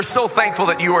So thankful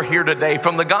that you are here today.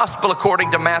 From the Gospel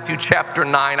according to Matthew chapter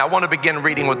 9, I want to begin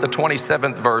reading with the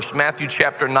 27th verse. Matthew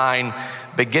chapter 9,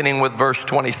 beginning with verse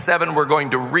 27. We're going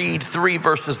to read 3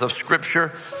 verses of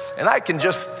Scripture, and I can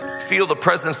just feel the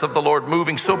presence of the Lord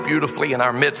moving so beautifully in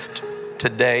our midst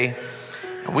today.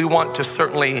 We want to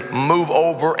certainly move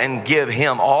over and give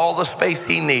Him all the space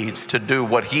He needs to do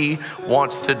what He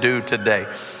wants to do today.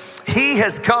 He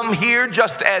has come here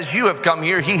just as you have come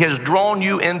here. He has drawn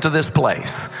you into this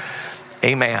place.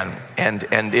 Amen. And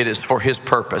it is for His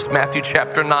purpose. Matthew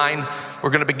chapter 9,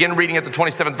 we're going to begin reading at the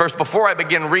 27th verse. Before I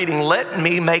begin reading, let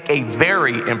me make a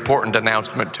very important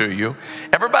announcement to you.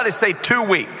 Everybody say 2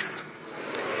 weeks.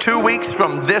 2 weeks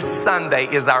from this Sunday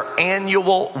is our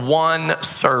annual one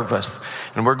service.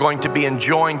 And we're going to be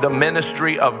enjoying the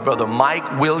ministry of Brother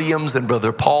Mike Williams and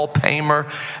Brother Paul Paymer.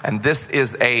 And this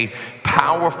is a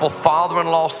powerful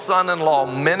father-in-law, son-in-law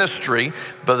ministry.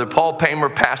 Brother Paul Paymer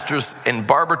pastors in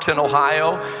Barberton,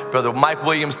 Ohio. Brother Mike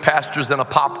Williams pastors in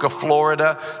Apopka,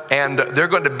 Florida. And they're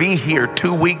going to be here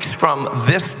 2 weeks from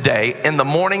this day in the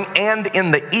morning and in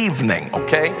the evening,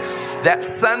 okay? That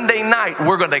Sunday night,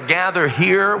 we're going to gather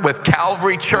here with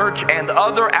Calvary Church and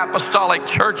other apostolic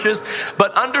churches.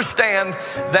 But understand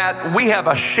that we have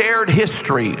a shared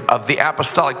history of the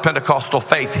apostolic Pentecostal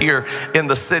faith here in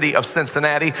the city of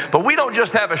Cincinnati. But we don't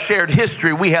just have a shared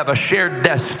history, we have a shared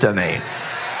destiny.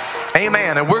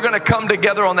 Amen. And we're going to come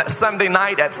together on that Sunday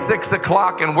night at 6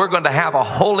 o'clock, and we're going to have a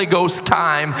Holy Ghost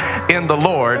time in the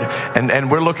Lord. And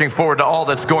we're looking forward to all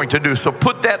that's going to do. So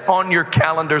put that on your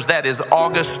calendars. That is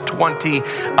August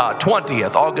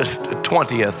 20th, August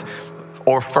 20th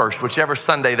or 1st, whichever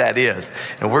Sunday that is.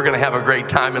 And we're going to have a great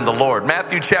time in the Lord.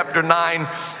 Matthew chapter 9,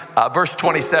 verse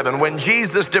 27. When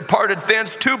Jesus departed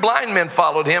thence, 2 blind men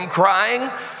followed him, crying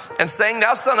and saying,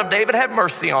 Thou Son of David, have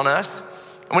mercy on us.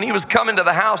 When he was come into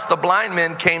the house, the blind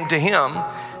men came to him,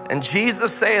 and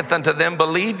Jesus saith unto them,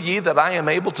 Believe ye that I am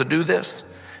able to do this?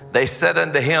 They said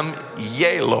unto him,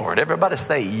 Yea, Lord. Everybody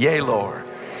say, Yea, Lord.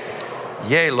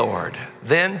 Yea, Lord.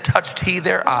 Then touched he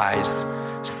their eyes,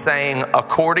 saying,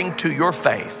 According to your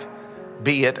faith,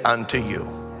 be it unto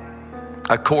you.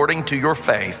 According to your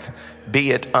faith,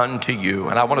 be it unto you.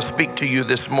 And I want to speak to you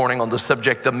this morning on the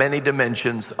subject, the many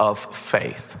dimensions of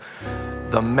faith.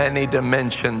 The many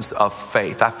dimensions of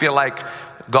faith. I feel like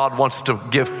God wants to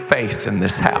give faith in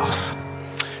this house.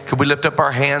 Could we lift up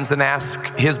our hands and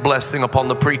ask His blessing upon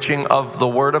the preaching of the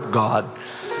Word of God?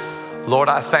 Lord,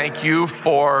 I thank you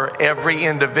for every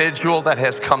individual that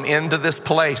has come into this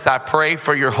place. I pray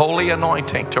for your holy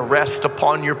anointing to rest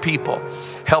upon your people.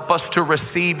 Help us to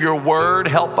receive your word.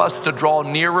 Help us to draw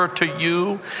nearer to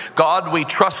you. God, we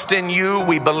trust in you.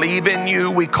 We believe in you.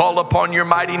 We call upon your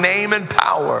mighty name and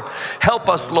power. Help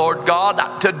us, Lord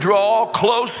God, to draw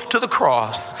close to the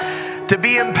cross, to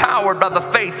be empowered by the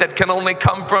faith that can only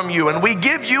come from you. And we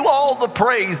give you all the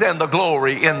praise and the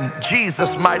glory. In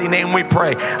Jesus' mighty name we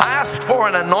pray. I ask for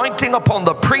an anointing upon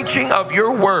the preaching of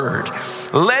your word.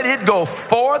 Let it go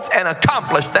forth and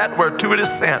accomplish that whereto it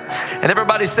is sent. And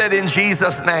everybody said, in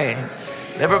Jesus' name.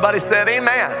 Everybody said,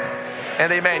 amen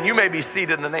and amen. You may be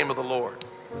seated in the name of the Lord.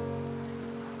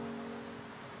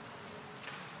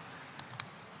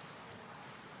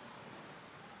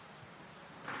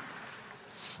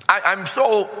 I'm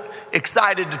so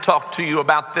excited to talk to you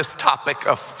about this topic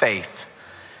of faith,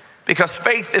 because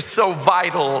faith is so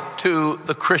vital to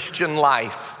the Christian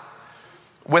life.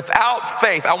 Without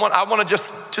faith, I want to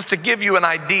just to give you an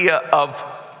idea of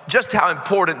just how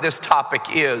important this topic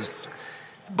is.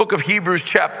 The book of Hebrews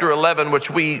chapter 11, which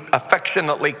we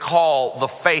affectionately call the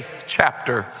faith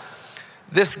chapter.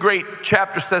 This great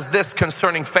chapter says this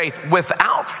concerning faith: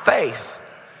 without faith,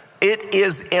 it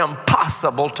is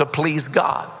impossible to please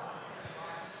God.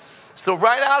 So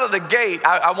right out of the gate,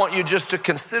 I want you just to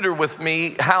consider with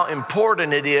me how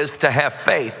important it is to have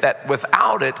faith, that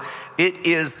without it, it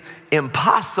is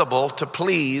impossible to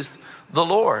please the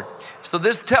Lord. So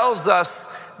this tells us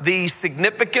the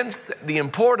significance, the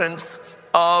importance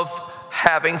of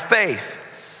having faith.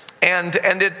 And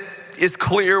it is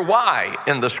clear why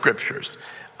in the scriptures.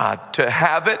 To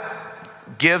have it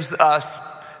gives us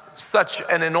such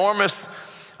an enormous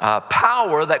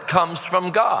power that comes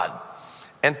from God.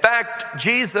 In fact,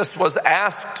 Jesus was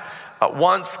asked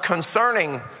once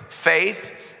concerning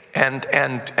faith and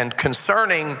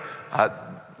concerning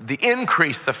the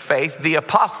increase of faith. The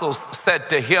apostles said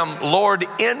to him, Lord,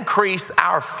 increase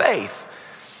our faith.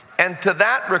 And to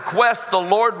that request, the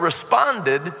Lord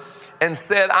responded and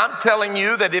said, I'm telling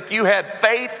you that if you had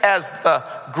faith as the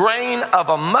grain of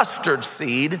a mustard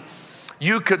seed,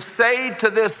 you could say to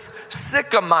this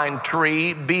sycamore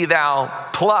tree, be thou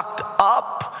plucked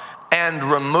up and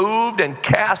removed and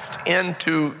cast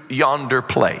into yonder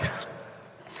place.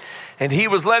 And he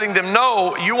was letting them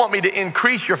know, you want me to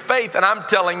increase your faith, and I'm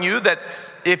telling you that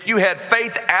if you had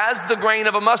faith as the grain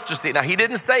of a mustard seed. Now, he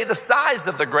didn't say the size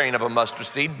of the grain of a mustard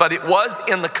seed, but it was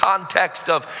in the context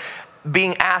of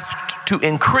being asked to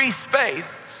increase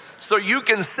faith. So you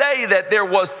can say that there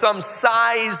was some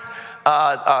size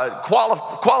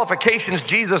qualifications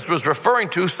Jesus was referring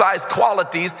to, size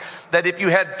qualities, that if you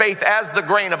had faith as the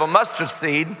grain of a mustard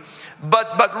seed.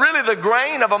 But really the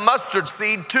grain of a mustard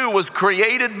seed too was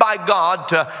created by God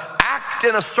to act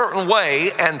in a certain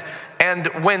way, and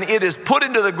when it is put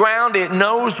into the ground, it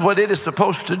knows what it is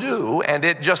supposed to do, and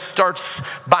it just starts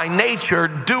by nature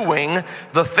doing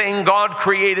the thing God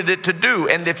created it to do.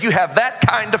 And if you have that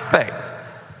kind of faith,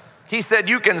 he said,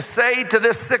 you can say to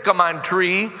this sycamore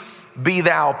tree, be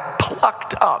thou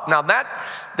plucked up. Now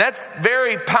that's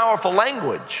very powerful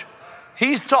language.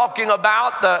 He's talking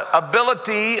about the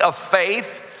ability of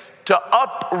faith to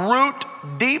uproot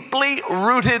deeply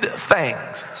rooted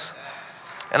things.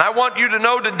 And I want you to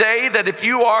know today that if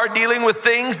you are dealing with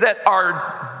things that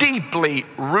are deeply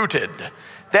rooted,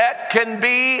 that can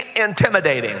be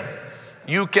intimidating.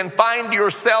 You can find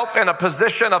yourself in a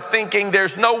position of thinking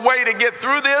there's no way to get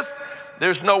through this,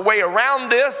 there's no way around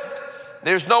this,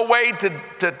 there's no way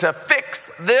to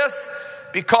fix this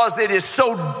because it is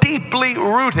so deeply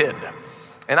rooted.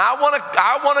 And I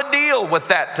want to deal with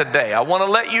that today. I want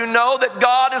to let you know that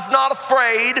God is not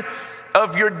afraid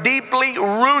of your deeply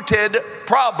rooted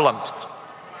problems.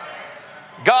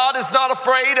 God is not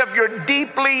afraid of your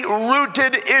deeply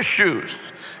rooted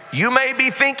issues. You may be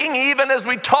thinking, even as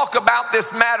we talk about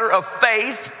this matter of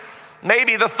faith,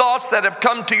 maybe the thoughts that have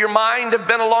come to your mind have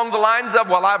been along the lines of,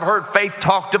 well, I've heard faith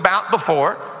talked about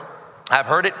before. I've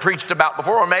heard it preached about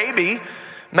before. Or maybe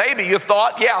you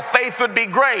thought, yeah, faith would be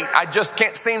great. I just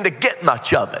can't seem to get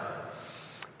much of it.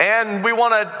 And we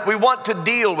want to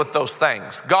deal with those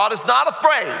things. God is not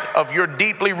afraid of your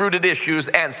deeply rooted issues,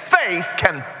 and faith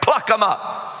can pluck them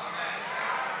up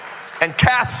and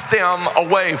cast them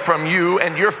away from you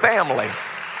and your family.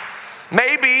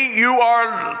 Maybe you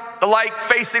are like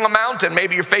facing a mountain.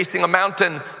 Maybe you're facing a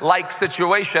mountain-like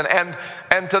situation. And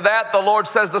to that, the Lord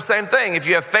says the same thing. If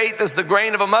you have faith as the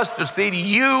grain of a mustard seed,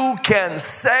 you can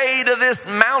say to this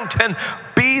mountain,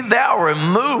 be thou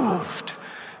removed.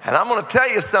 And I'm going to tell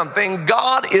you something.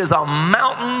 God is a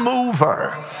mountain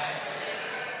mover.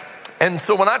 And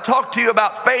so when I talk to you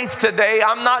about faith today,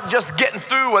 I'm not just getting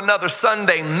through another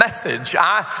Sunday message.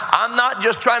 I'm not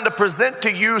just trying to present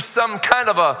to you some kind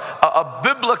of a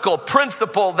biblical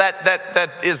principle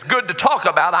that is good to talk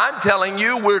about. I'm telling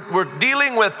you, we're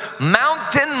dealing with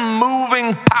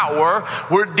mountain-moving power.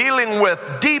 We're dealing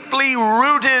with deeply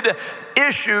rooted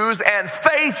issues, and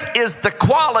faith is the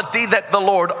quality that the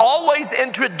Lord always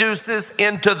introduces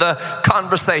into the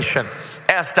conversation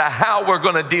as to how we're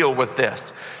going to deal with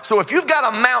this. So if you've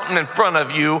got a mountain in front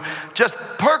of you, just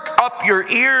perk up your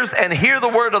ears and hear the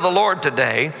word of the Lord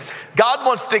today. God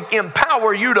wants to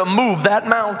empower you to move that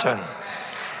mountain.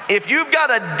 If you've got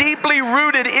a deeply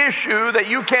rooted issue that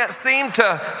you can't seem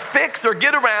to fix or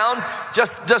get around,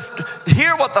 just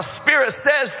hear what the Spirit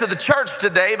says to the church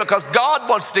today, because God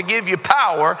wants to give you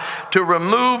power to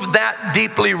remove that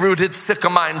deeply rooted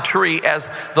sycamore tree,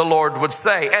 as the Lord would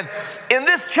say. And in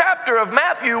this chapter of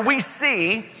Matthew, we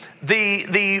see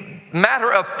the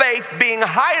matter of faith being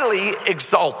highly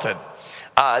exalted.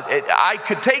 I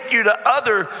could take you to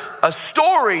other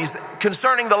stories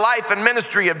concerning the life and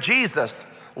ministry of Jesus,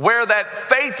 where that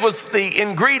faith was the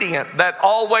ingredient that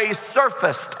always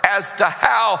surfaced as to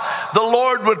how the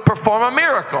Lord would perform a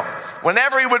miracle.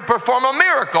 Whenever he would perform a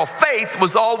miracle, faith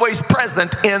was always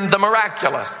present in the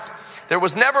miraculous. There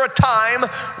was never a time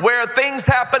where things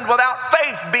happened without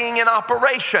faith being in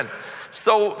operation.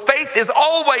 So faith is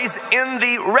always in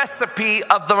the recipe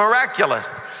of the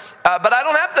miraculous. But I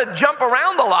don't have to jump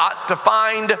around a lot to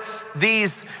find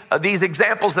these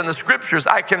examples in the scriptures.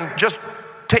 I can just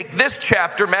take this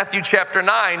chapter, Matthew chapter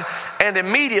 9, and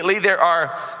immediately there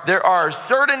are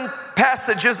certain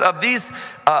passages of these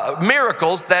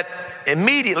miracles that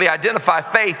immediately identify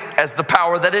faith as the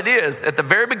power that it is. At the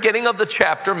very beginning of the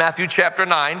chapter, Matthew chapter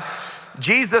 9,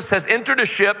 Jesus has entered a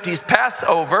ship, he's passed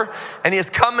over, and he has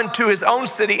come into his own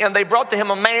city, and they brought to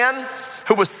him a man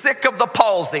who was sick of the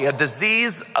palsy, a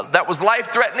disease that was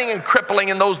life-threatening and crippling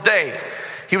in those days.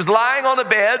 He was lying on a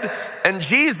bed, and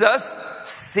Jesus,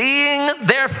 seeing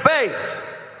their faith,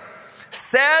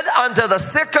 said unto the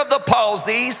sick of the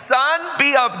palsy, Son,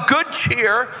 be of good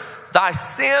cheer, thy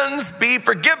sins be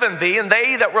forgiven thee. And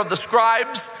they that were of the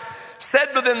scribes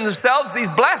said within themselves, he's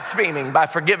blaspheming by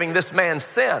forgiving this man's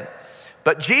sin.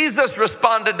 But Jesus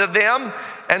responded to them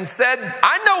and said,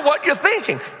 I know what you're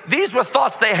thinking. These were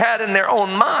thoughts they had in their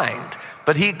own mind.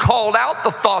 But he called out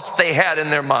the thoughts they had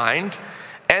in their mind.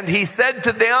 And he said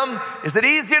to them, is it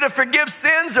easier to forgive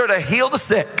sins or to heal the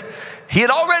sick? He had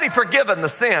already forgiven the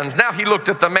sins. Now he looked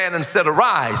at the man and said,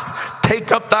 arise,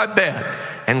 take up thy bed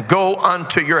and go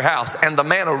unto your house. And the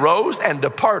man arose and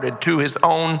departed to his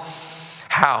own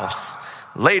house.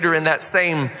 Later in that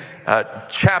same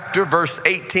chapter, verse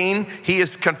 18, he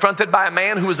is confronted by a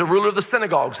man who is a ruler of the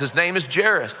synagogues. His name is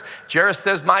Jairus. Jairus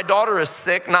says, my daughter is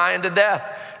sick, nigh unto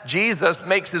death. Jesus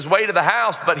makes his way to the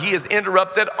house, but he is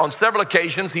interrupted on several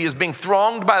occasions. He is being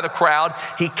thronged by the crowd.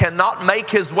 He cannot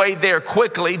make his way there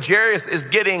quickly. Jairus is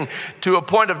getting to a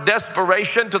point of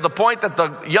desperation, to the point that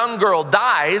the young girl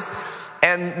dies.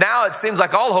 And now it seems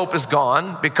like all hope is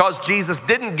gone because Jesus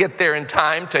didn't get there in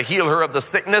time to heal her of the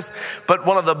sickness. But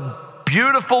one of the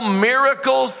beautiful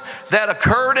miracles that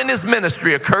occurred in his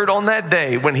ministry occurred on that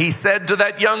day when he said to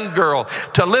that young girl,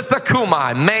 Talitha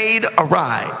Kumai, maid,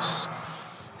 arise.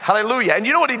 Hallelujah. And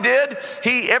you know what he did?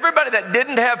 Everybody that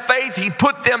didn't have faith, he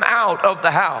put them out of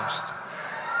the house.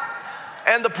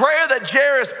 And the prayer that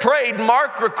Jairus prayed,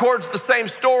 Mark records the same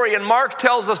story, and Mark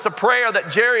tells us a prayer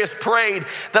that Jairus prayed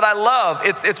that I love.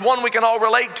 It's one we can all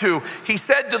relate to. He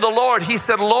said to the Lord, he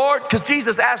said, Lord, because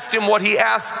Jesus asked him what he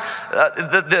asked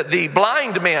the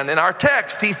blind man in our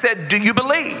text. He said, do you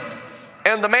believe?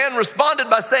 And the man responded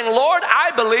by saying, Lord,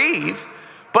 I believe,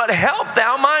 but help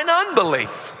thou mine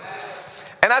unbelief.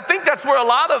 And I think that's where a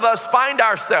lot of us find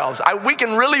ourselves. We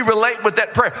can really relate with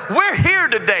that prayer. We're here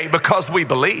today because we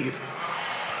believe.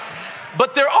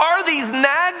 But there are these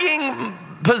nagging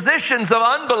positions of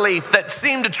unbelief that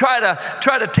seem to try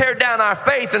to tear down our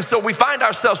faith. And so we find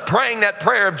ourselves praying that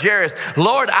prayer of Jairus,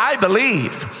 Lord, I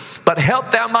believe, but help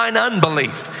thou mine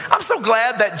unbelief. I'm so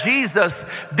glad that Jesus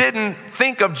didn't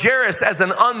think of Jairus as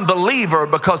an unbeliever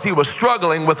because he was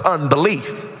struggling with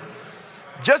unbelief.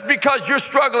 Just because you're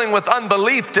struggling with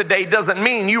unbelief today doesn't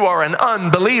mean you are an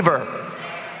unbeliever.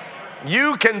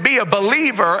 You can be a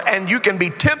believer and you can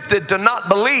be tempted to not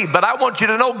believe, but I want you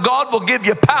to know God will give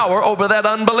you power over that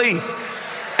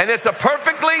unbelief. And it's a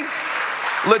perfectly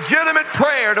legitimate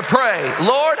prayer to pray.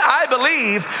 Lord, I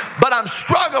believe, but I'm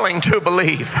struggling to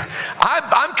believe.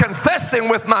 I'm confessing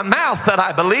with my mouth that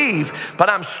I believe, but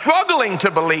I'm struggling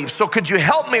to believe. So could you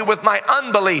help me with my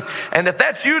unbelief? And if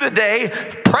that's you today,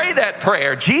 pray that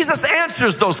prayer. Jesus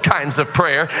answers those kinds of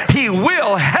prayer. He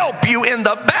will help you in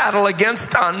the battle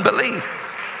against unbelief.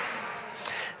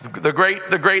 The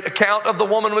great account of the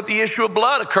woman with the issue of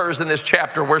blood occurs in this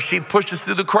chapter, where she pushes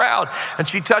through the crowd and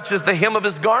she touches the hem of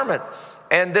his garment.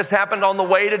 And this happened on the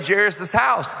way to Jairus'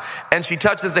 house. And she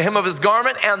touches the hem of his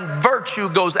garment and virtue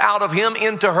goes out of him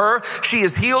into her. She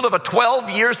is healed of a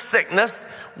 12-year sickness,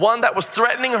 one that was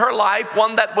threatening her life,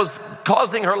 one that was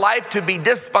causing her life to be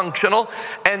dysfunctional.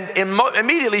 And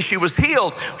immediately she was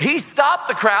healed. He stopped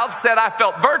the crowd, said, I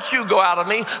felt virtue go out of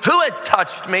me. Who has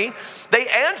touched me? They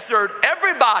answered,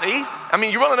 everybody. I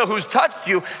mean, you want to know who's touched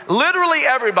you? Literally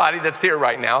everybody that's here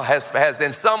right now has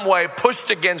in some way pushed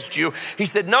against you. He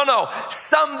said, no,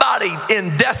 somebody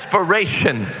in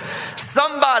desperation,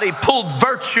 somebody pulled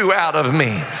virtue out of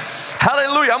me.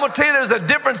 Hallelujah. I'm going to tell you there's a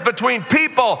difference between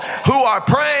people who are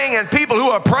praying and people who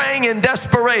are praying in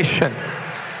desperation.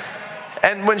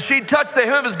 And when she touched the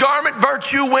hem of his garment,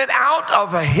 virtue went out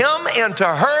of him into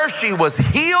her. She was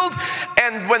healed.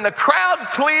 And when the crowd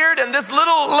cleared and this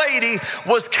little lady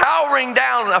was cowering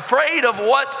down, afraid of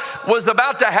what was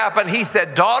about to happen, he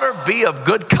said, daughter, be of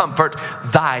good comfort.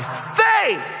 Thy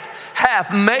faith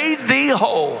hath made thee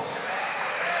whole.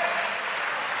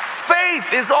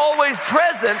 Faith is always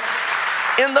present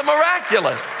in the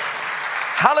miraculous.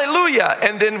 Hallelujah.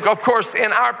 And then, of course,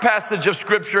 in our passage of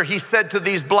scripture, he said to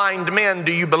these blind men,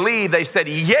 do you believe? They said,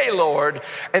 yea, Lord.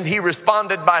 And he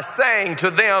responded by saying to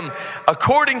them,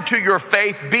 according to your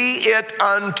faith, be it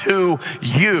unto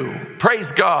you.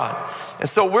 Praise God. And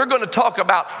so we're going to talk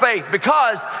about faith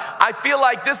because I feel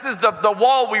like this is the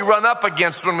wall we run up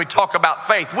against when we talk about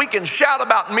faith. We can shout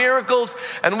about miracles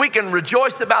and we can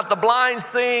rejoice about the blind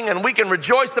seeing and we can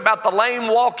rejoice about the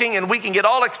lame walking and we can get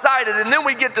all excited. And then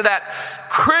we get to that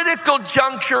critical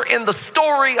juncture in the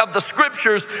story of the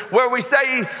scriptures where we say,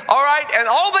 all right, and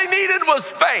all they needed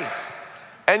was faith.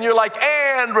 And you're like,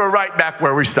 and we're right back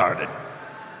where we started.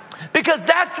 Because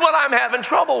that's what I'm having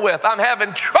trouble with. I'm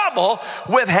having trouble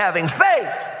with having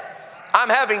faith. I'm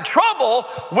having trouble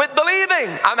with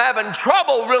believing. I'm having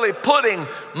trouble really putting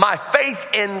my faith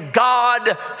in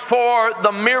God for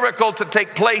the miracle to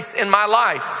take place in my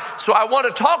life. So I want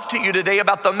to talk to you today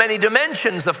about the many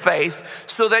dimensions of faith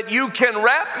so that you can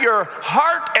wrap your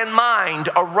heart and mind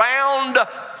around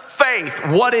faith,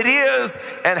 what it is,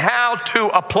 and how to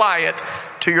apply it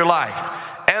to your life.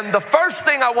 And the first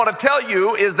thing I want to tell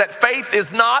you is that faith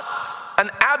is not an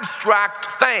abstract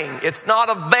thing. It's not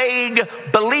a vague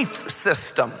belief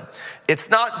system.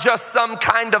 It's not just some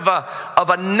kind of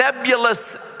a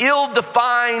nebulous,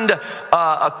 ill-defined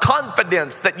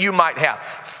confidence that you might have.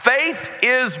 Faith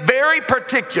is very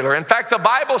particular. In fact, the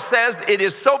Bible says it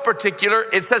is so particular,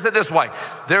 it says it this way: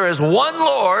 there is one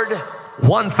Lord,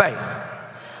 one faith.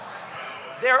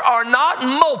 There are not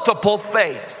multiple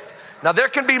faiths. Now, there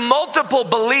can be multiple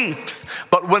beliefs,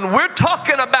 but when we're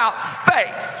talking about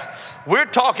faith, we're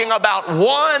talking about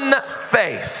one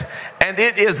faith, and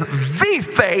it is the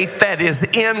faith that is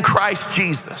in Christ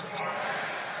Jesus.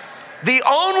 The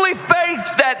only faith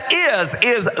that is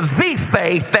the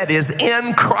faith that is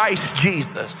in Christ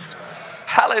Jesus.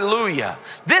 Hallelujah.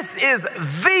 This is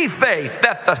the faith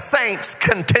that the saints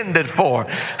contended for.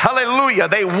 Hallelujah.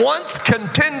 They once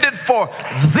contended for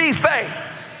the faith.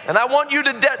 And I want you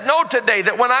to know today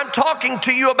that when I'm talking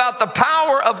to you about the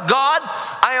power of God,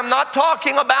 I am not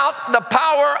talking about the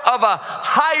power of a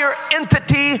higher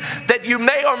entity that you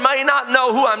may or may not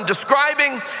know who I'm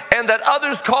describing, and that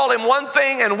others call him one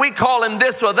thing and we call him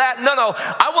this or that. No.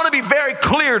 I want to be very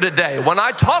clear today. When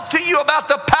I talk to you about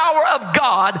the power of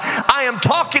God, I am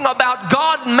talking about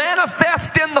God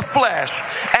manifest in the flesh,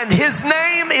 and his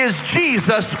name is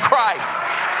Jesus Christ.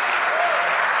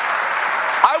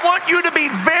 I want you to be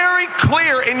very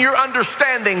clear in your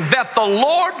understanding that the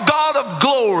Lord God of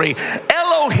glory,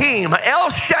 Elohim, El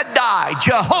Shaddai,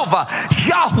 Jehovah,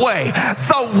 Yahweh,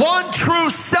 the one true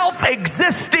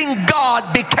self-existing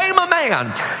God, became a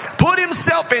man, put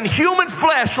himself in human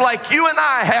flesh like you and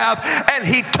I have, and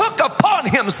he took upon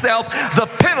himself the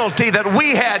penalty that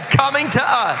we had coming to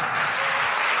us.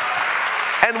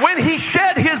 And when he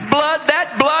shed his blood,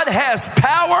 that blood has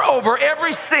power over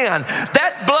every sin.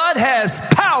 That blood has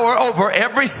power over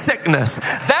every sickness.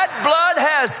 That blood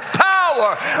has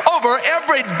power over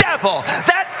every devil.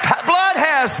 That blood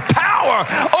has power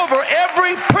over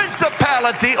every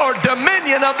principality or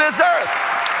dominion of this earth.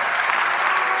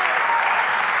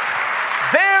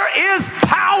 There is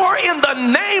power in the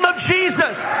name of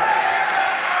Jesus.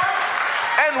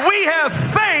 And we have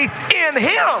faith in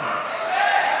him.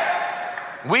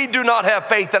 We do not have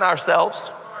faith in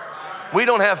ourselves. We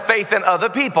don't have faith in other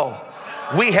people.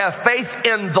 We have faith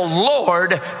in the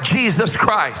Lord Jesus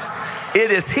Christ. It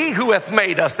is he who hath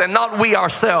made us and not we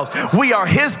ourselves. We are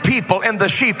his people and the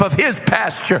sheep of his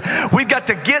pasture. We've got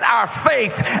to get our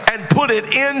faith and put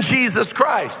it in Jesus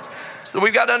Christ. So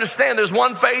we've got to understand there's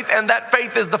one faith, and that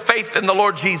faith is the faith in the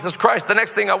Lord Jesus Christ. The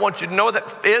next thing I want you to know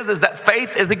is that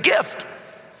faith is a gift.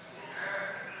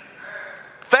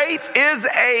 Faith is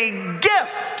a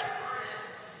gift.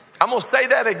 I'm going to say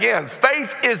that again.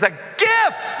 Faith is a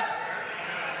gift.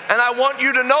 And I want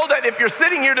you to know that if you're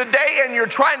sitting here today and you're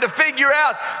trying to figure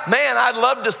out, man, I'd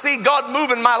love to see God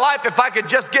move in my life if I could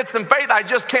just get some faith. I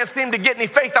just can't seem to get any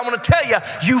faith. I want to tell you,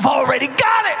 you've already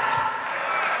got it.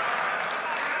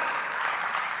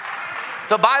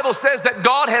 The Bible says that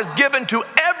God has given to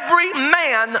every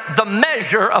man the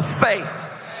measure of faith.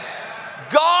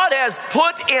 God has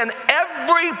put in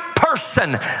every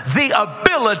person the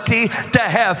ability to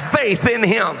have faith in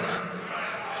him.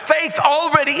 Faith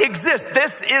already exists.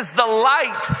 This is the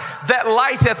light that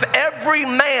lighteth every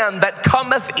man that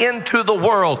cometh into the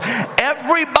world.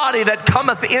 Everybody that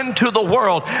cometh into the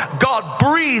world, God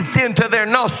breathed into their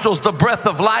nostrils the breath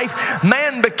of life.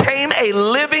 Man became a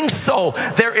living soul.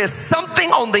 There is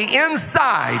something on the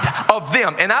inside of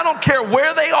them, and I don't care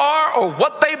where they are or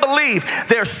what they believe,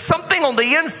 there's something on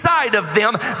the inside of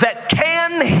them that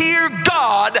can hear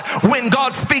God when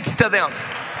God speaks to them.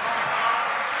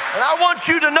 And I want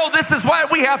you to know this is why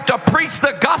we have to preach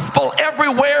the gospel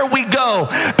everywhere we go,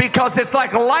 because it's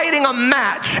like lighting a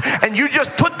match, and you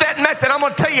just put that match, and I'm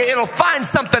going to tell you, it'll find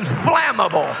something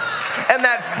flammable. And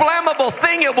that flammable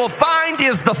thing it will find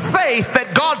is the faith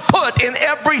that God put in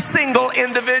every single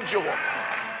individual.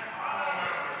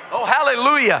 Oh,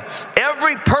 hallelujah.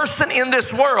 Every person in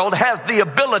this world has the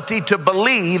ability to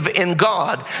believe in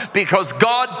God because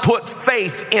God put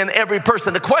faith in every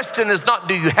person. The question is not,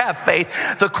 do you have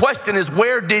faith? The question is,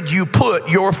 where did you put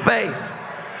your faith?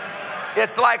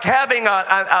 It's like having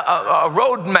a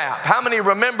road map. How many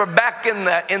remember back in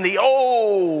the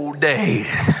old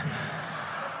days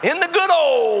In the good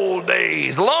old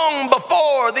days, long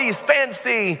before these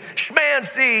fancy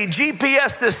schmancy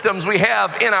GPS systems we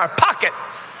have in our pocket,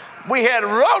 we had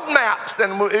road maps,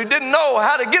 and we didn't know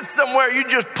how to get somewhere. You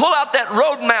just pull out that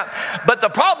road map. But the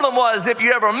problem was, if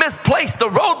you ever misplaced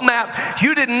the road map,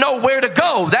 you didn't know where to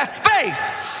go. That's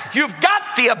faith. You've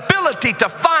got the ability to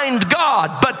find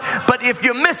God, but if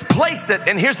you misplace it,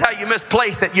 and here's how you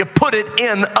misplace it, you put it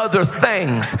in other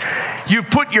things. You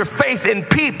put your faith in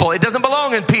people. It doesn't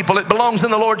belong in people. It belongs in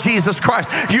the Lord Jesus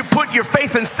Christ. You put your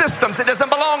faith in systems. It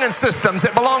doesn't belong in systems.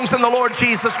 It belongs in the Lord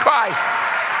Jesus Christ.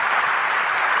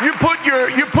 You put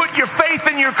your faith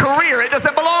in your career. It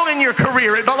doesn't belong in your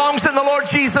career. It belongs in the Lord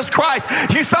Jesus Christ.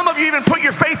 Some of you even put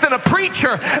your faith in a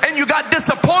preacher, and you got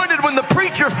disappointed when the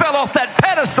preacher fell off that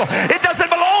pedestal. It doesn't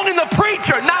belong in the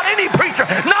preacher, not any preacher,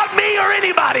 not me or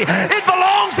anybody. It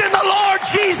belongs in the Lord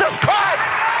Jesus Christ.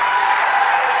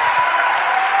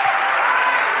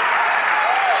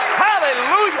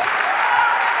 Hallelujah.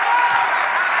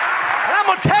 And I'm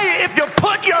going to tell you, if you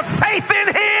put your faith in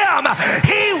Him,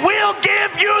 He will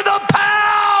give you the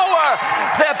power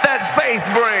that faith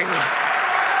brings.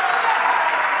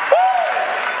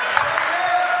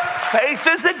 Woo! Faith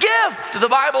is a gift. The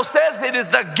Bible says it is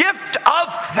the gift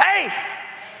of faith.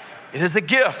 It is a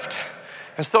gift.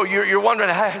 And so you're wondering,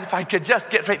 hey, if I could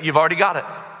just get faith. You've already got it.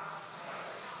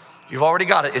 You've already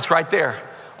got it. It's right there.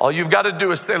 All you've got to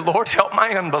do is say, Lord, help my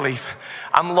unbelief.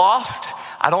 I'm lost.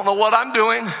 I don't know what I'm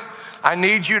doing. I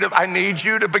need you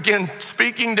to begin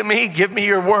speaking to me. Give me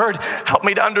your word. Help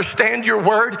me to understand your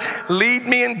word. Lead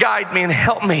me and guide me and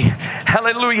help me.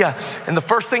 Hallelujah. And the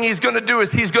first thing He's going to do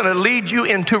is He's going to lead you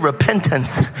into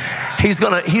repentance. He's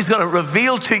going to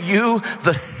reveal to you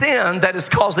the sin that is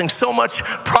causing so much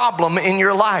problem in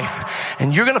your life.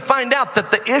 And you're going to find out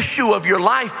that the issue of your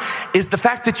life is the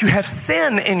fact that you have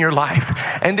sin in your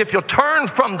life. And if you'll turn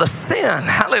from the sin,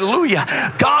 hallelujah,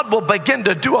 God will begin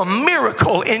to do a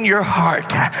miracle in your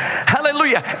heart.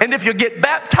 Hallelujah. And if you get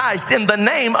baptized in the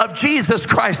name of Jesus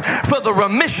Christ for the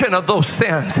remission of those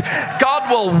sins, God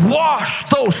will wash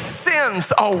those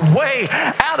sins away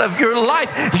out of your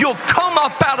life. You'll come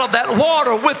up out of that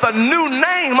water with a new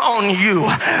name on you.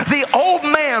 The old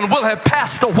man will have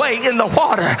passed away in the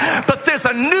water, but there's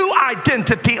a new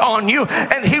identity on you,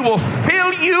 and He will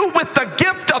fill you with the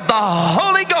gift of the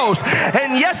Holy Ghost.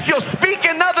 And yes, you'll speak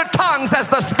in other tongues as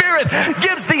the Spirit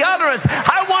gives the utterance.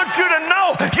 I want you to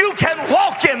know you can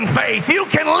walk in faith. You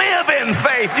can live in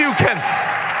faith. You can.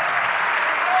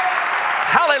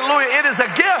 Hallelujah. It is a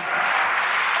gift.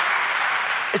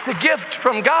 It's a gift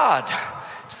from God.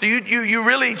 So you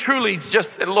really truly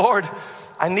just said, Lord,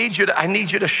 I need you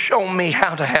to show me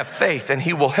how to have faith, and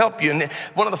He will help you. And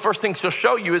one of the first things He'll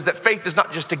show you is that faith is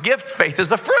not just a gift, faith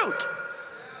is a fruit.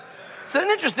 It's an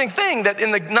interesting thing that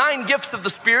in the 9 gifts of the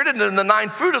Spirit and in the 9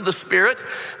 fruit of the Spirit,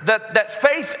 that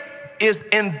faith is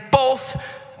in both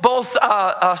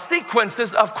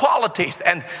sequences of qualities,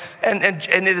 and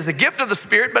it is a gift of the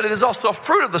Spirit, but it is also a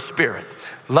fruit of the Spirit: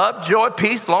 love, joy,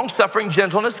 peace, long-suffering,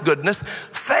 gentleness, goodness,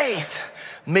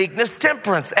 faith, meekness,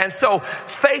 temperance. And so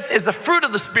faith is a fruit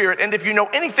of the Spirit, and if you know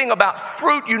anything about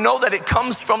fruit, you know that it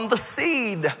comes from the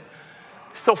seed.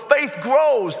 So faith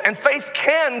grows, and faith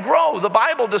can grow. The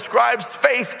Bible describes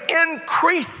faith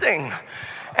increasing.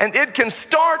 And it can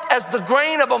start as the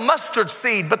grain of a mustard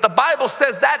seed, but the Bible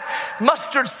says that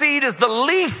mustard seed is the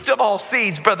least of all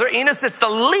seeds, Brother Enos. It's the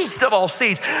least of all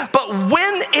seeds. But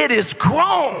when it is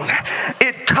grown,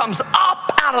 it comes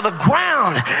up out of the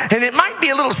ground. And it might be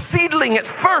a little seedling at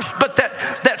first, but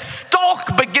that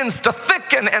stalk begins to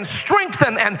thicken and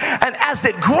strengthen. And as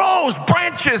it grows,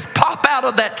 branches pop out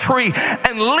of that tree,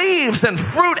 and leaves and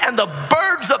fruit, and the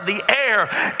birds of the air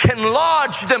can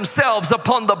lodge themselves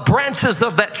upon the branches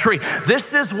of that tree.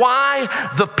 This is why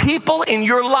the people in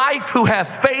your life who have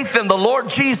faith in the Lord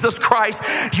Jesus Christ,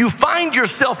 you find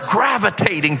yourself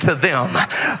gravitating to them.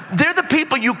 They're the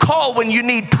people you call when you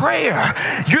need prayer.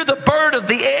 You're the bird of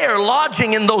the air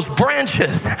lodging in those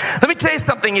branches. Let me tell you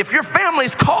something. If your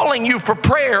family's calling you for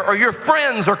prayer, or your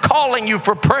friends are calling you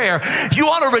for prayer, you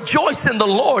ought to rejoice in the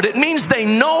Lord. It means they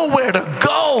know where to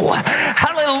go.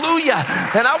 Hallelujah.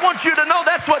 And I want you to know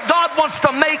that's what God wants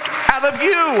to make out of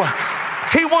you.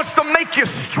 He wants to make you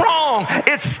strong.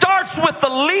 It starts with the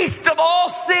least of all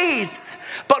seeds,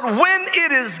 but when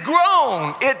it is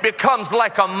grown, it becomes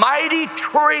like a mighty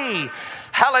tree.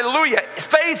 Hallelujah.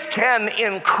 Faith can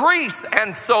increase,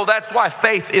 and so that's why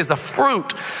faith is a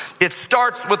fruit. It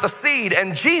starts with a seed,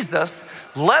 and Jesus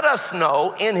let us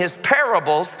know in His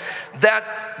parables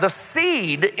that the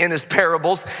seed in His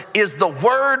parables is the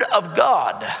Word of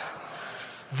God.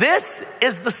 This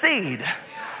is the seed.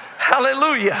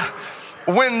 Hallelujah.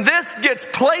 when this gets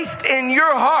placed in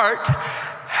your heart,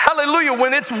 hallelujah,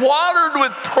 when it's watered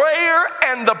with prayer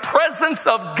and the presence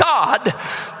of God,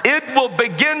 it will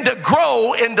begin to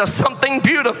grow into something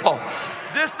beautiful.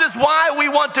 This is why we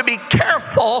want to be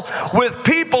careful with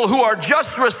people who are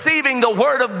just receiving the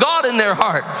word of God in their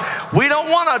heart. We don't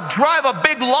want to drive a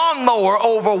big lawnmower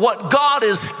over what God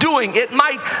is doing. It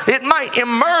might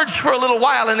emerge for a little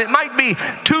while, and it might be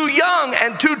too young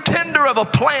and too tender of a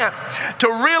plant to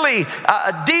really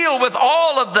deal with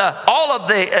all of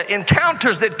the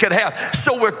encounters it could have.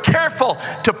 So we're careful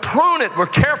to prune it. We're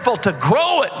careful to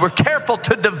grow it. We're careful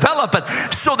to develop it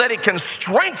so that it can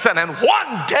strengthen, and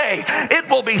one day it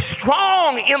will be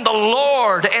strong in the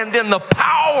Lord and in the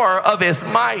power of His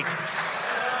might.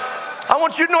 I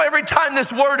want you to know, every time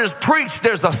this word is preached,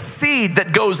 there's a seed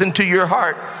that goes into your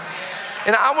heart.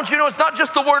 And I want you to know, it's not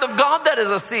just the word of God that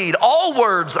is a seed. All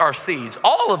words are seeds.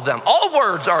 All of them. All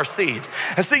words are seeds.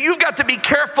 And so you've got to be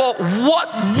careful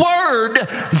what word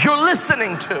you're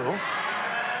listening to.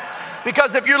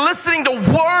 Because if you're listening to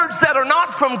words that are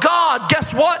not from God,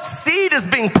 guess what? Seed is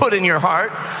being put in your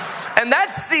heart. And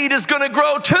that seed is going to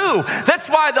grow too. That's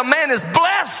why the man is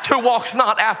blessed who walks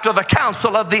not after the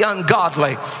counsel of the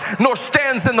ungodly, nor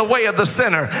stands in the way of the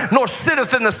sinner, nor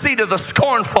sitteth in the seat of the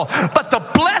scornful. But the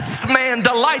blessed man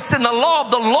delights in the law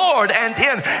of the Lord, and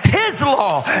in His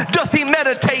law doth he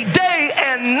meditate day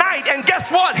and night. And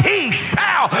guess what? He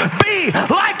shall be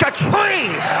like a tree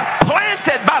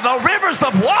planted by the rivers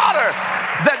of water,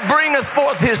 that bringeth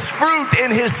forth his fruit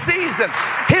in his season.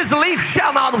 His leaf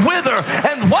shall not wither,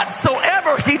 and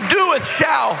whatsoever he doeth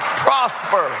shall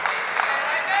prosper.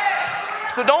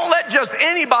 So don't let just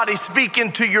anybody speak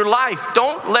into your life.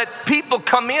 Don't let people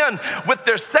come in with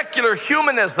their secular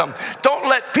humanism. Don't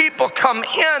let people come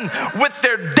in with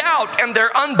their doubt and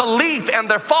their unbelief and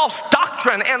their false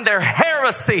doctrine and their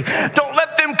heresy. Don't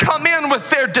let them come in with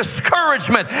their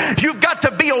discouragement. You've got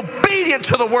to be obedient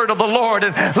to the word of the Lord,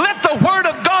 and let the word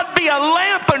of God be a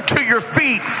lamp unto your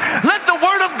feet. Let the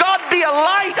word of God be a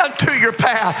light unto your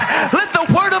path. Let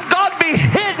the word of God be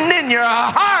hidden in your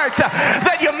heart,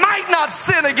 that you might not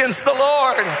sin against the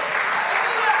Lord.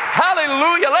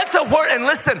 Hallelujah. Let the word, and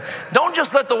listen, don't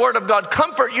just let the word of God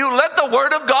comfort you, let the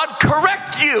word of God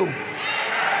correct you.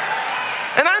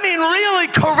 And I mean really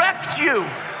correct you.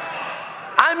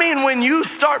 I mean, when you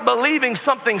start believing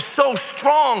something so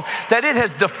strong that it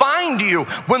has defined you,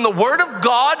 when the word of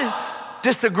God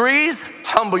disagrees,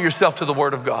 humble yourself to the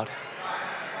word of God.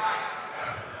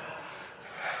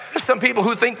 There's some people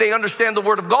who think they understand the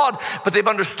word of God, but they've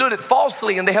understood it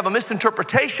falsely, and they have a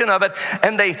misinterpretation of it,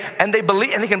 and they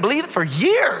believe, and they can believe it for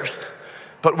years.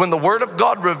 But when the word of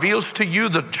God reveals to you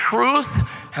the truth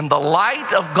and the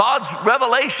light of God's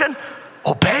revelation,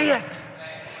 obey it.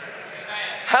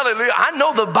 Hallelujah. I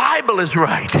know the Bible is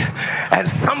right and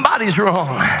somebody's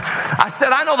wrong. I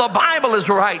said, I know the Bible is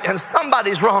right and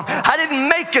somebody's wrong. I didn't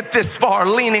make it this far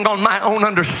leaning on my own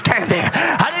understanding.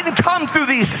 I didn't come through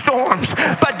these storms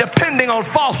by depending on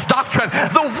false doctrine.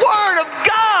 The word of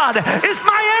God is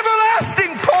my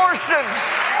everlasting portion.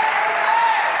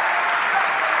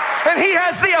 And He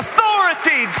has the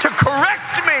authority to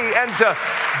correct me and to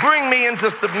bring me into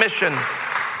submission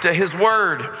to His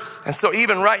word. And so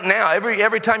even right now,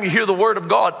 every time you hear the word of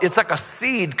God, it's like a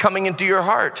seed coming into your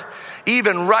heart.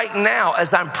 Even right now,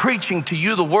 as I'm preaching to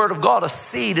you the word of God, a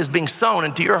seed is being sown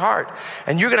into your heart.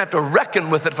 And you're going to have to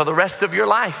reckon with it for the rest of your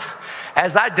life.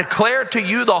 As I declare to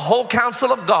you the whole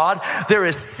counsel of God, there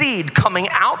is seed coming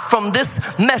out from this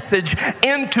message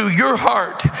into your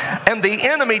heart. And the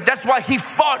enemy, that's why he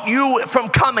fought you from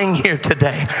coming here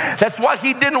today. That's why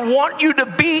he didn't want you to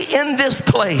be in this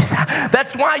place.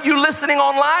 That's why you listening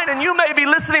online, and you may be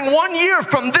listening 1 year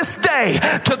from this day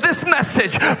to this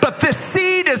message, but this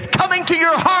seed is coming to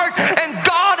your heart, and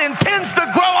God intends to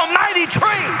grow a mighty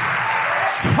tree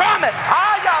from it.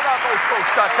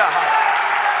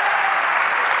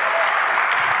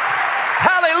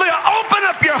 Hallelujah. Open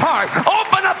up your heart,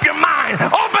 open up your mind,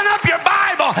 open up your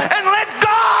Bible, and let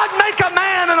God make a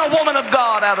man and a woman of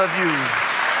God out of you.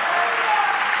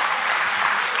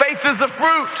 Faith is a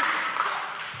fruit.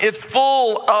 It's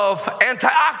full of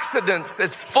antioxidants.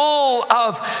 It's full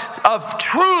of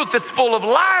truth. It's full of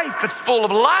life. It's full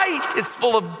of light. It's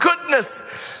full of goodness.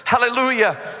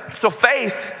 Hallelujah. So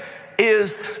faith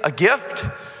is a gift,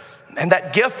 and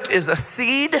that gift is a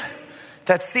seed.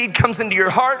 That seed comes into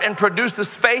your heart and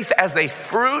produces faith as a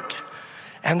fruit.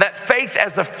 And that faith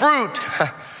as a fruit,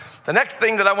 the next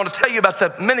thing that I want to tell you about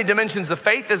the many dimensions of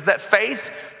faith is that faith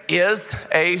is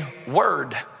a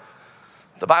word.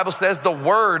 The Bible says the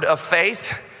word of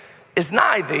faith is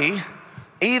nigh thee,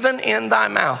 even in thy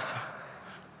mouth.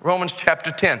 Romans chapter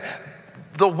 10.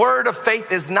 the word of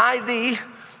faith is nigh thee,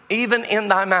 even in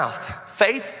thy mouth.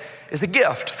 Faith is a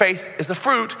gift. Faith is a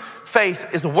fruit. Faith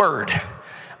is a word.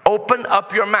 Open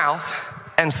up your mouth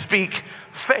and speak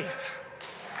faith.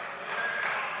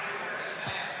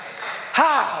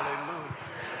 Hallelujah.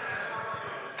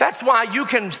 That's why you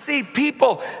can see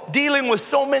people dealing with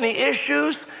so many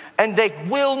issues and they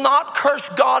will not curse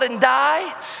God and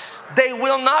die. They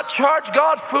will not charge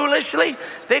God foolishly.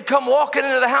 They come walking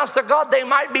into the house of God, they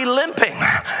might be limping.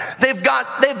 They've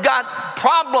got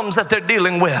problems that they're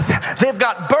dealing with. They've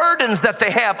got burdens that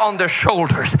they have on their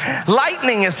shoulders.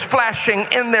 Lightning is flashing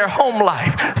in their home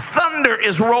life. Thunder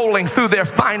is rolling through their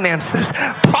finances.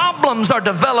 Problems are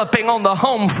developing on the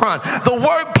home front. The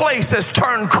workplace has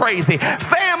turned crazy.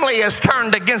 Family has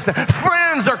turned against them.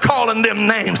 Friends are calling them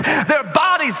names. Their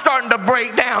body's starting to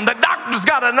break down. The doctor's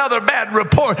got another bad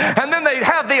report. And then they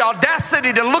have the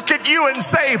audacity to look at you and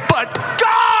say, but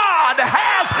God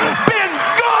has been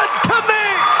good to me.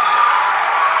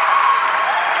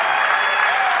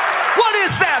 What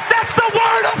is that? That's the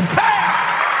word of faith.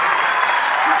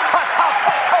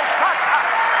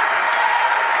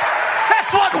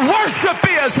 That's what worship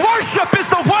is. Worship is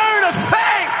the word of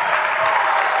faith.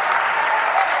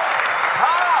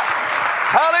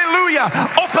 Hallelujah.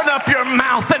 Open up your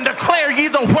mouth and declare ye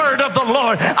the word of the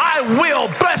Lord. I will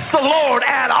bless the Lord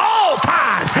at all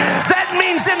times. That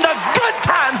means in the good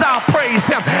times I'll praise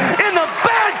him. In the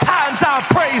bad times I'll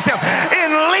praise him. In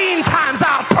lean times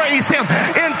I'll praise him.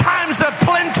 In times of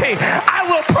plenty I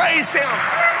will praise him.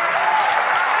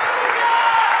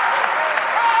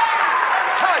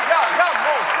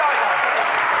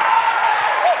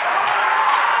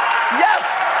 Yes.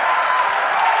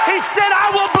 He said,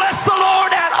 I will bless the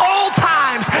Lord at all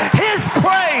times. His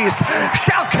praise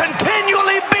shall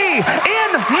continually be in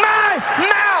my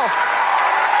mouth.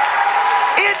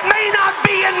 It may not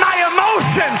be in my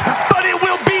emotions, but it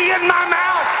will be in my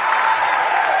mouth.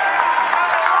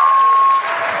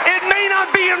 It may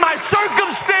not be in my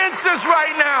circumstances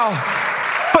right now,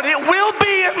 but it will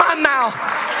be in my mouth.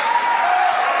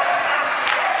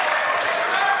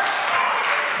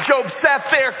 Job sat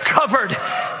there covered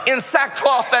in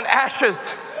sackcloth and ashes.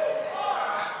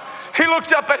 He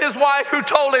looked up at his wife who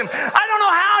told him, I don't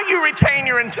know how you retain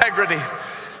your integrity.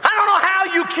 I don't know how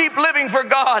you keep living for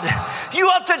God. You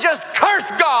ought to just curse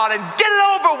God and get it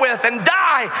over with and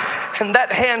die. And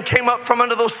that hand came up from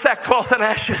under those sackcloth and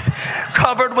ashes,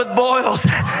 covered with boils.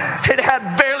 It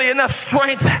had barely enough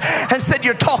strength, and said,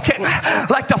 you're talking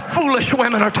like the foolish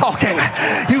women are talking.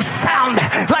 You sound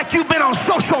like you've been on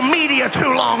social media too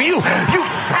long. You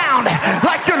sound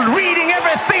like you're reading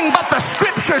everything but the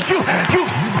scriptures. You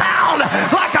sound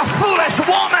like a foolish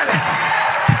woman.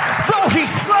 Though he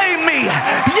slay me,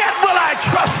 yet will I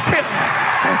trust him.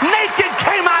 Naked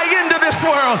came I into this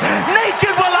world.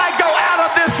 Naked will I go out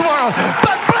of this world.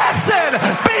 But blessed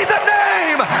be the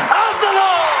name of the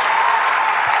Lord.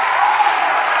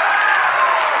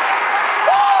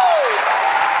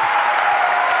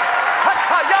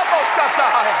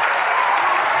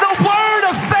 The word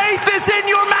of faith is in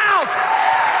your mouth.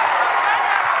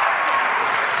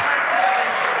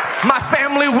 My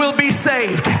family will be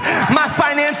saved. My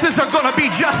finances are going to be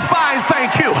just fine,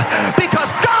 thank you.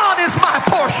 Because God is my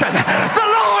portion. The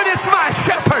Lord is my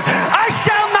shepherd. I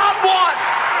shall not want.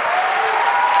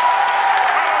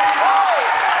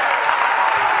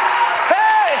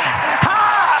 Hey,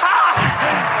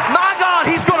 my God,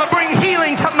 he's going to bring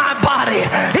healing to my body.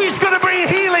 He's going to bring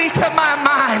healing to my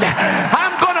mind.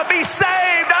 I'm going to be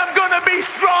saved. I'm going to be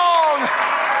strong.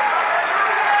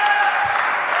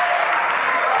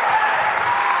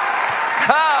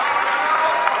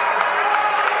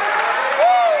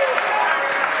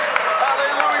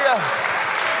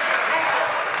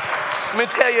 Let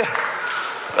me tell you,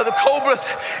 Brother Cobra,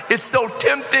 it's so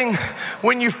tempting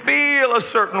when you feel a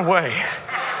certain way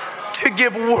to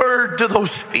give word to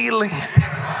those feelings.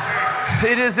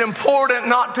 It is important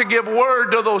not to give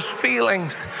word to those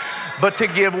feelings, but to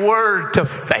give word to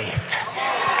faith.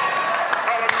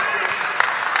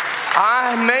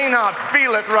 I may not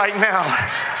feel it right now,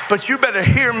 but you better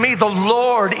hear me. The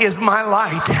Lord is my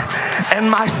light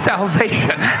and my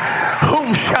salvation.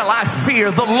 Whom shall I fear?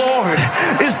 The Lord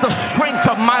is the strength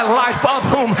of my life. Of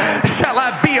whom shall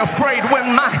I be afraid?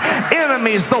 When my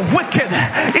enemies, the wicked,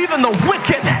 even the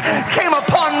wicked, came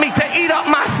upon me to eat up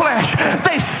my flesh,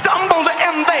 they stumbled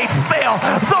and they fell.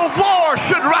 Though war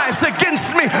should rise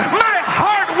against me, my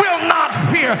heart will not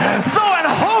fear. Though an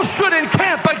host should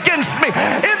encamp against me,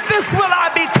 in this will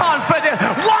I be confident.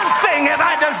 One thing have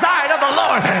I desired of the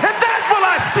Lord, and that will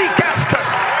I seek after,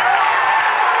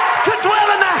 to dwell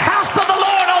in the house of the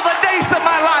Lord all the days of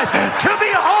my life, to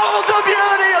behold the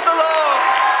beauty of the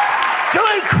Lord.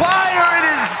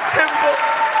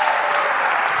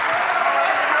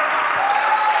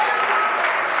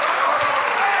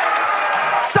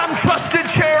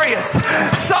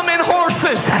 some in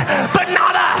horses, but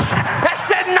not us. That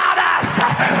said, not us.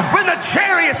 When the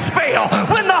chariots fail,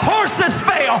 when the horses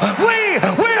fail, we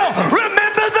will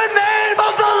remember the name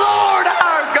of the Lord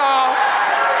our God.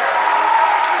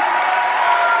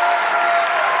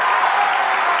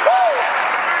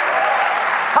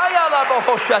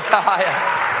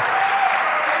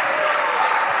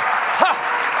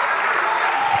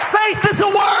 Faith is a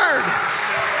word.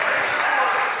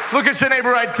 Look at your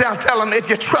neighbor right now. Tell him, if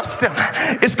you trust him,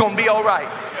 it's going to be all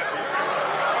right.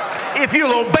 If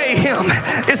you'll obey him,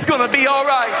 it's going to be all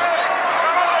right.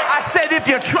 I said, if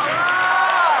you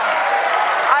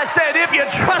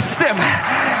trust him,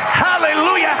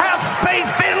 hallelujah, have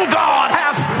faith in God.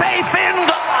 Have faith in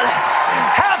God.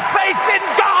 Have faith in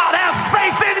God. Have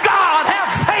faith in God.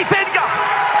 Have faith in God.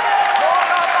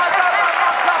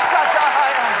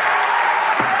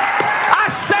 I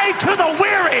say to the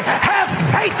weary, have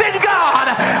faith in God.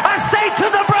 I say to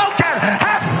the broken,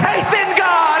 have faith in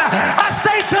God. I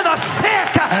say to the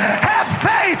sick, have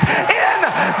faith in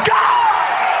God.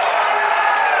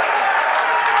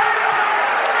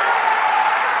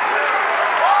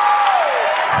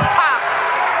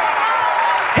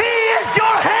 He is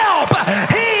your help.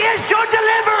 He is your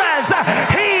deliverance.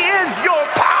 He is your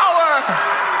power.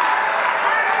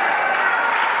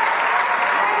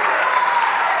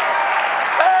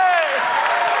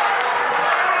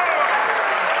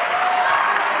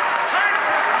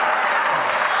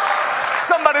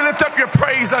 Somebody lift up your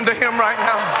praise unto him right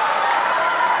now.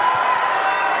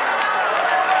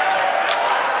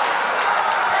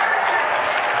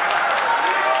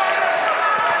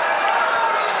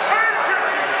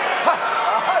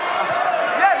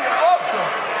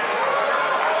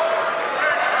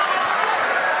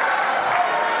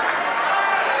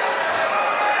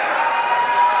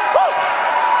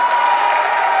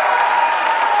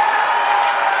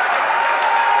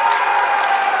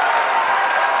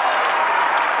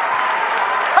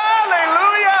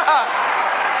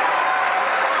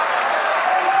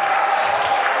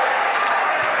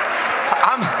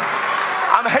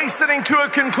 Hastening to a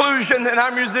conclusion, and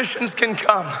our musicians can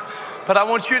come, but I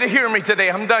want you to hear me today.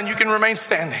 I'm done. You can remain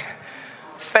standing.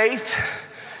 Faith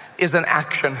is an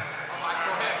action.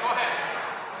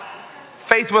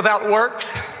 Faith without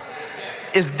works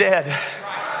is dead.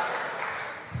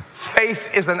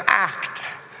 Faith is an act.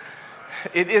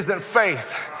 It isn't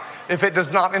faith if it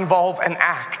does not involve an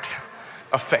act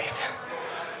of faith.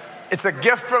 It's a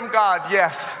gift from God,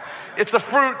 yes. It's a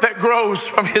fruit that grows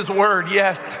from his word,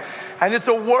 yes. And it's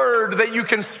a word that you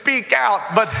can speak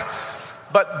out, but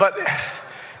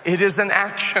it is an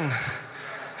action.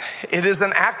 It is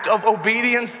an act of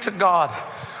obedience to God.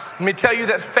 Let me tell you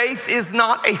that faith is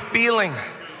not a feeling.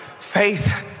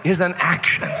 Faith is an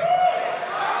action.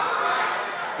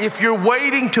 If you're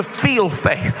waiting to feel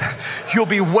faith, you'll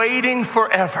be waiting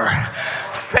forever.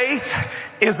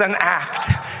 Faith is an act.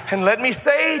 And let me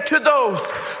say to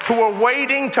those who are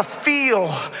waiting to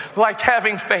feel like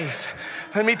having faith,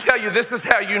 let me tell you, this is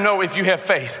how you know if you have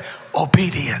faith.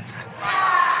 Obedience.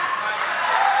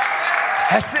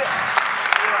 That's it.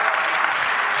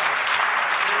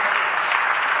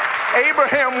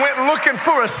 Abraham went looking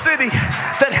for a city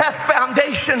that hath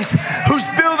foundations, whose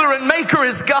builder and maker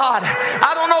is God.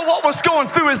 I don't know what was going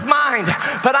through his mind,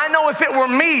 but I know if it were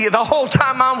me, the whole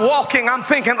time I'm walking, I'm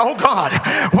thinking, oh God,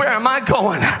 where am I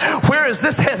going? Where is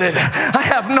this headed? I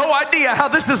have no idea how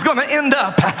this is going to end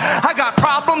up. I got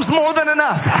problems more than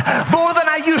enough, more than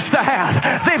I used to have.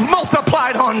 They've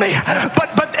multiplied on me.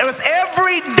 But with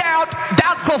every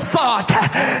doubtful thought,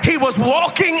 he was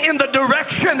walking in the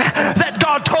direction that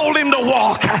God told him to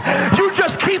walk. You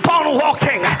just keep on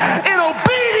walking in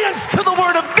obedience to the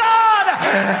word of God.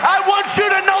 I want you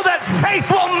to know that faith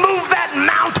will move that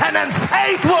mountain, and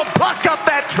faith will pluck up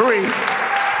that tree.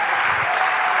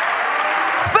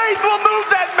 Faith will move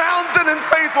that mountain, and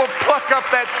faith will pluck up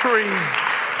that tree.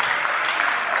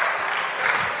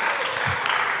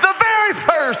 The very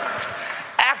first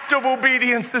act of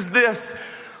obedience is this: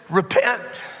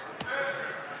 repent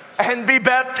and be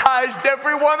baptized,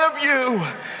 every one of you,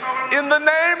 in the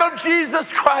name of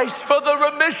Jesus Christ for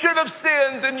the remission of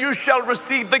sins, and you shall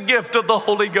receive the gift of the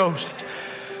Holy Ghost.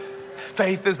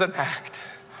 Faith is an act.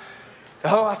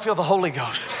 Oh, I feel the Holy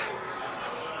Ghost.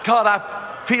 God, I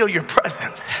feel your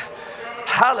presence.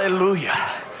 Hallelujah.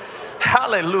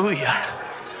 Hallelujah.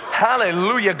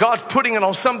 Hallelujah. God's putting it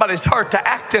on somebody's heart to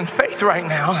act in faith right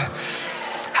now.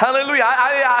 Hallelujah.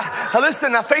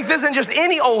 Listen, now faith isn't just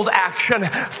any old action.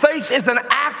 Faith is an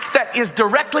act that is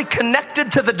directly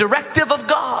connected to the directive of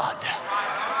God.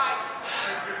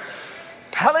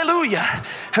 Hallelujah.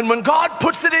 And when God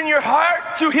puts it in your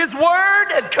heart through His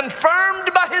Word and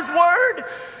confirmed by His Word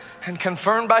and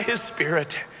confirmed by His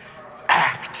Spirit,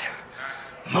 act,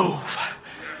 move,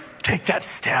 take that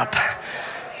step,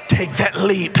 take that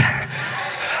leap.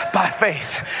 By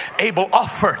faith, Abel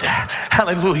offered,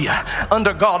 hallelujah,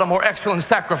 under God a more excellent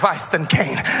sacrifice than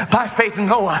Cain. By faith,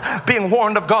 Noah, being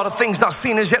warned of God of things not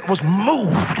seen as yet, was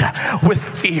moved with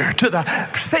fear to the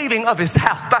saving of his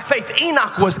house. By faith,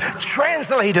 Enoch was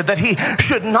translated that he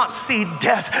should not see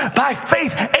death. By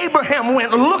faith, Abraham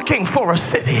went looking for a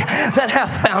city that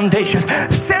hath foundations.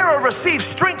 Sarah received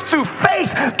strength through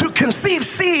faith to conceive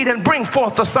seed and bring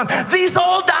forth a son. These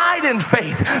all died in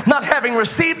faith, not having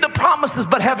received the promises,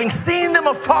 but having seen them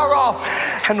afar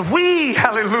off. And we,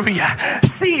 hallelujah,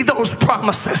 see those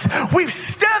promises. We've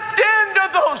stepped into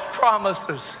those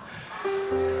promises.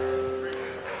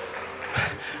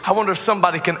 I wonder if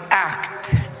somebody can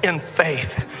act in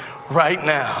faith right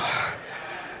now.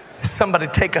 Somebody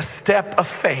take a step of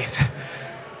faith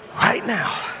right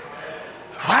now.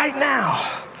 Right now.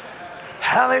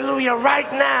 Hallelujah,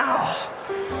 right now.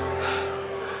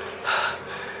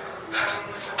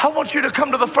 I want you to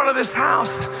come to the front of this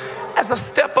house as a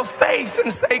step of faith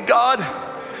and say, God,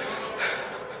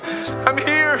 I'm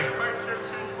here.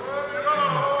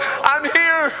 I'm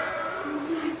here.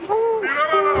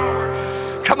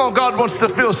 Come on, God wants to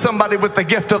fill somebody with the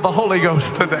gift of the Holy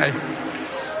Ghost today.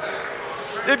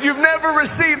 If you've never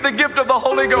received the gift of the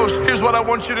Holy Ghost, here's what I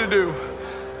want you to do.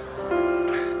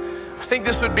 I think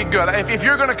this would be good. If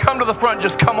you're going to come to the front,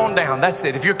 just come on down. That's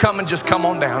it. If you're coming, just come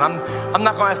on down. I'm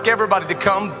not going to ask everybody to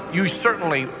come. You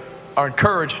certainly are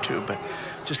encouraged to, but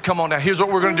just come on down. Here's what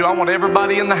we're going to do. I want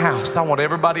everybody in the house. I want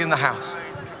everybody in the house.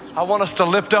 I want us to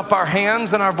lift up our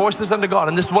hands and our voices unto God.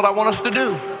 And this is what I want us to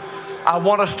do. I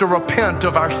want us to repent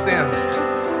of our sins.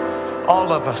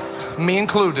 All of us, me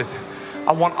included.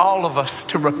 I want all of us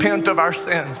to repent of our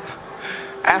sins.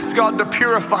 Ask God to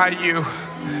purify you.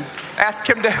 Ask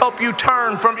Him to help you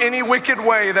turn from any wicked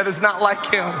way that is not like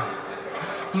Him.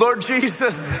 Lord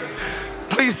Jesus,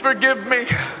 please forgive me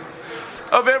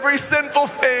of every sinful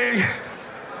thing.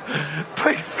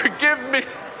 Please forgive me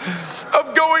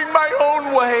of going my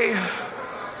own way.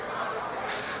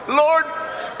 Lord,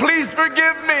 please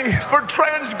forgive me for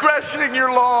transgressing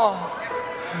your law.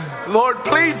 Lord,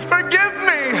 please forgive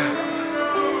me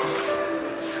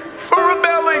for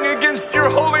rebelling against your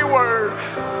holy word.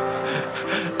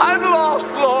 I'm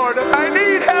lost, Lord, and I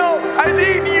need help. I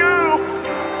need you.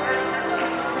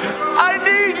 I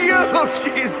need you,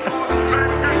 Jesus.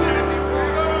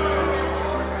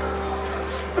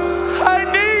 I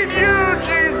need you,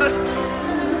 Jesus.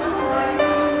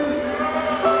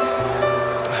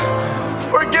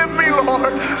 Forgive me,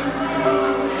 Lord,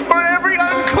 for every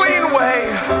unclean way,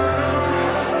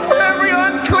 for every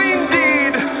unclean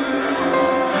deed.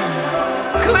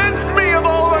 Cleanse me of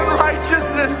all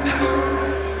unrighteousness.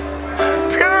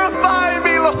 Purify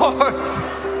me, Lord.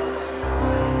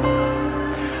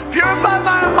 Purify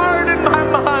my heart and my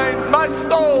mind, my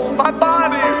soul, my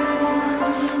body,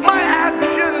 my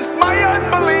actions, my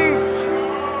unbelief.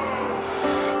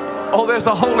 Oh, there's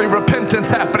a holy repentance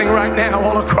happening right now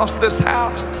all across this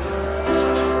house.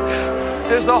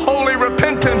 There's a holy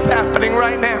repentance happening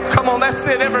right now. Come on, that's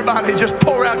it, everybody. Just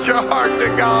pour out your heart to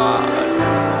God.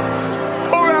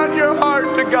 Pour out your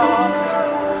heart to God.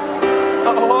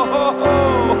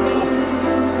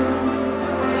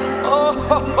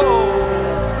 Oh,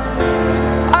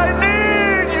 I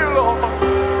need you, Lord.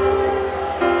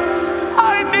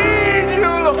 I need you,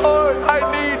 Lord. I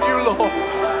need you, Lord.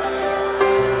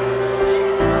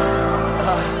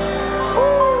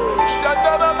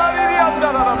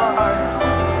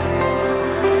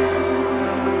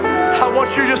 I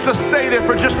want you just to stay there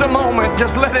for just a moment.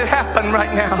 Just let it happen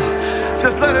right now.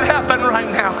 Just let it happen right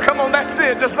now. Come on, that's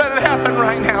it. Just let it happen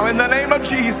right now. In the name of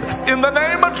Jesus. In the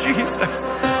name of Jesus.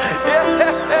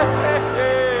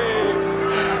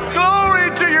 Glory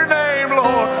to your name,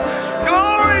 Lord.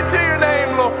 Glory to your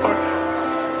name, Lord.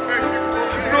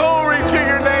 Glory to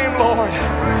your name, Lord.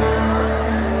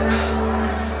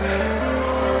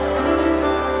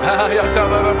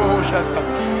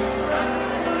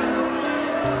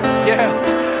 Yes,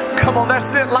 come on,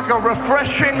 that's it. Like a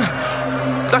refreshing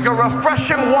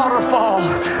waterfall.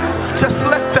 Just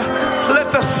let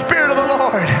the Spirit of the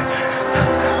Lord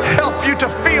help you to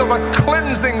feel the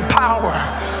cleansing power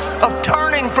of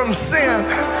turning from sin,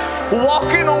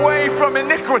 walking away from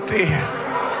iniquity.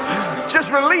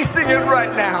 Just releasing it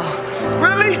right now.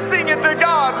 Releasing it to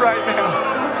God right now.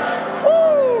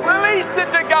 Woo! Release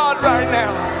it to God right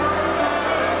now.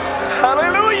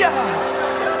 Hallelujah.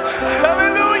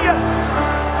 Hallelujah.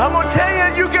 I'm going to tell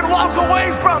you, you can walk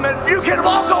away from it. You can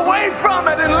walk away from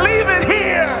it and leave it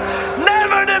here,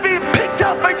 never to be picked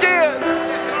up again.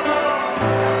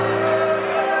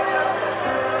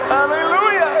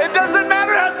 Hallelujah. It doesn't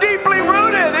matter how deeply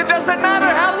rooted. It doesn't matter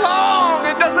how long.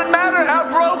 It doesn't matter how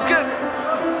broken.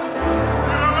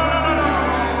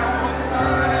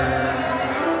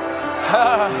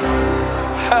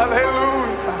 Hallelujah.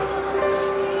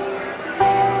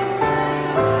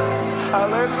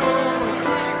 Hallelujah.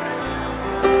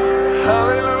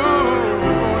 Hallelujah.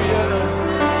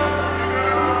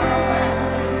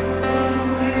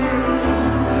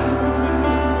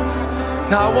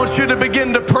 Now I want you to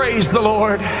begin to praise the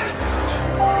Lord.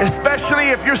 Especially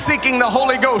if you're seeking the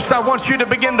Holy Ghost, I want you to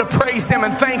begin to praise Him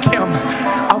and thank Him.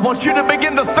 I want you to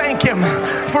begin to thank Him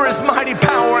for His mighty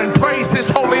power and praise His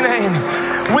holy name.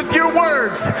 With your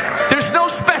words, there's no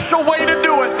special way to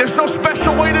do it. There's no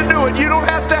special way to do it. You don't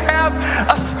have to have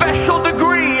a special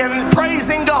degree in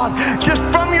praising God. Just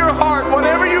from your heart,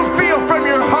 whatever you feel from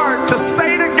your heart to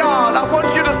say to God, I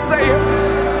want you to say it.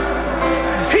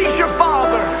 He's your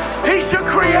Father. He's your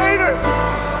Creator.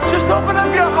 Just open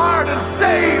up your heart and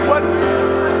say what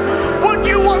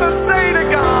you want to say to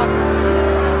God.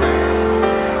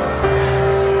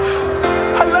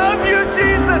 I love you,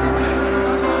 Jesus.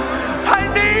 I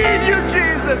need you,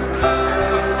 Jesus.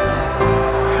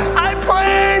 I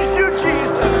praise you,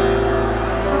 Jesus.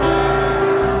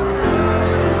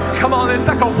 Come on, it's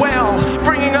like a well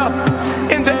springing up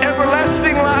into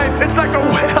everlasting life. It's like a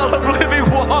well of living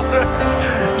water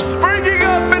springing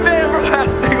up into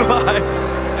everlasting life.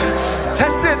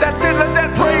 That's it, that's it. Let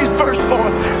that praise burst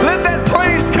forth. Let that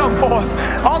praise come forth.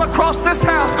 All across this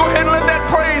house, go ahead and let that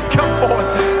praise come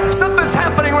forth. Something's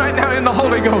happening right now in the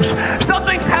Holy Ghost.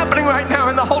 Something's happening right now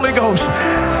in the Holy Ghost.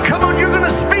 Come on, you're going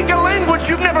to speak a language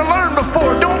you've never learned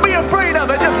before.